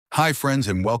Hi friends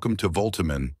and welcome to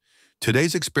Voltamin.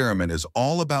 Today's experiment is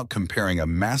all about comparing a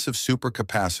massive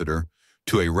supercapacitor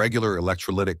to a regular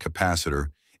electrolytic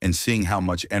capacitor and seeing how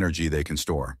much energy they can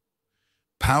store.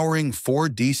 Powering 4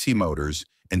 DC motors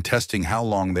and testing how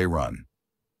long they run.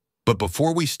 But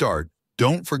before we start,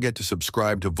 don't forget to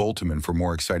subscribe to Voltamin for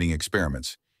more exciting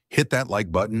experiments. Hit that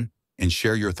like button and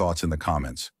share your thoughts in the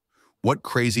comments. What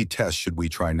crazy test should we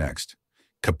try next?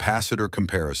 Capacitor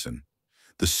comparison.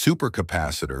 The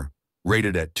supercapacitor,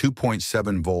 rated at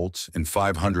 2.7 volts and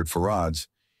 500 farads,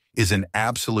 is an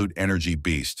absolute energy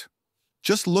beast.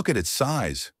 Just look at its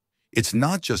size. It's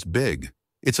not just big,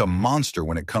 it's a monster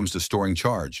when it comes to storing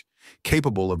charge,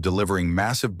 capable of delivering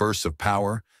massive bursts of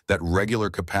power that regular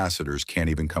capacitors can't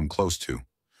even come close to.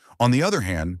 On the other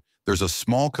hand, there's a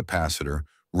small capacitor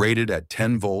rated at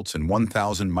 10 volts and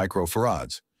 1000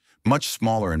 microfarads, much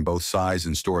smaller in both size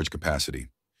and storage capacity.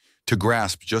 To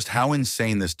grasp just how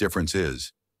insane this difference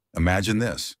is, imagine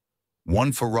this.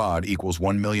 1 farad equals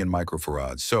 1 million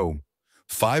microfarads, so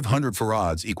 500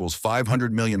 farads equals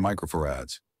 500 million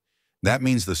microfarads. That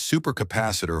means the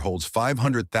supercapacitor holds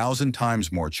 500,000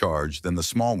 times more charge than the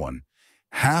small one,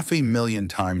 500,000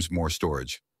 times more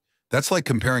storage. That's like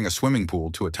comparing a swimming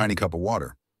pool to a tiny cup of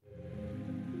water.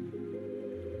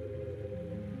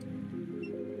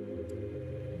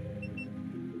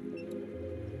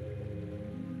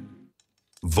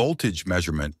 Voltage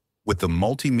measurement. With the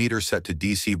multimeter set to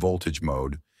DC voltage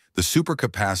mode, the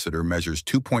supercapacitor measures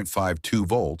 2.52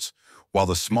 volts, while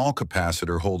the small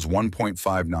capacitor holds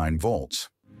 1.59 volts.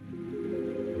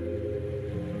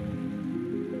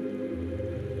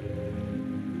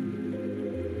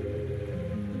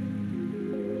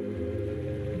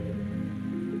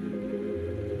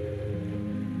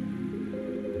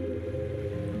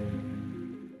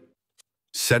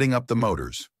 Setting up the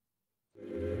motors.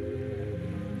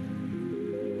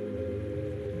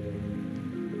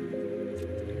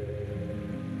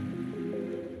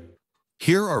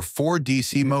 Here are 4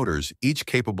 DC motors, each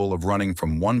capable of running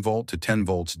from 1 volt to 10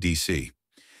 volts DC.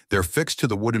 They're fixed to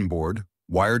the wooden board,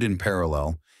 wired in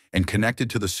parallel, and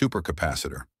connected to the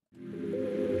supercapacitor.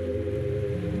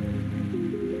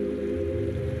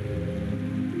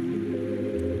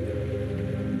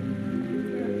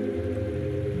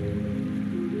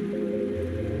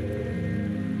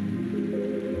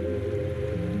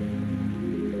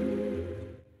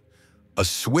 A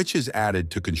switch is added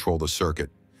to control the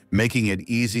circuit, making it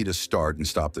easy to start and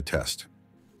stop the test.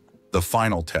 The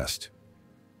final test.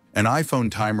 An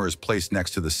iPhone timer is placed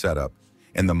next to the setup,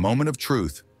 and the moment of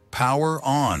truth, power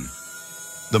on.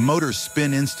 The motors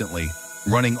spin instantly,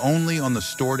 running only on the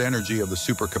stored energy of the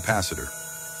supercapacitor.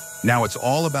 Now it's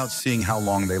all about seeing how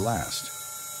long they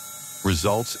last.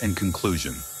 Results and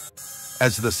conclusion.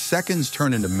 As the seconds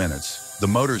turn into minutes, the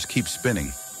motors keep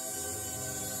spinning.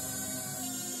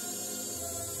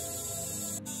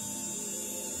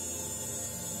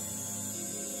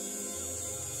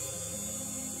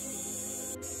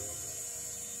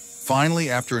 Finally,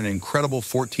 after an incredible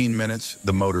 14 minutes,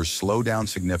 the motors slow down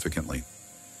significantly.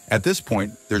 At this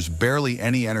point, there's barely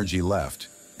any energy left,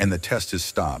 and the test is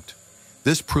stopped.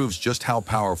 This proves just how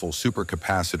powerful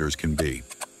supercapacitors can be.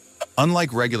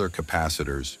 Unlike regular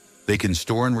capacitors, they can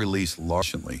store and release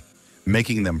largely,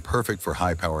 making them perfect for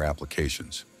high-power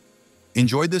applications.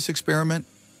 Enjoyed this experiment?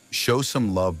 Show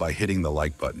some love by hitting the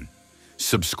like button.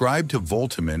 Subscribe to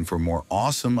Voltamin for more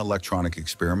awesome electronic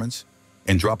experiments,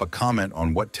 and drop a comment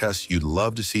on what tests you'd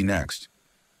love to see next.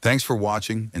 Thanks for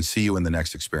watching, and see you in the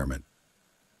next experiment.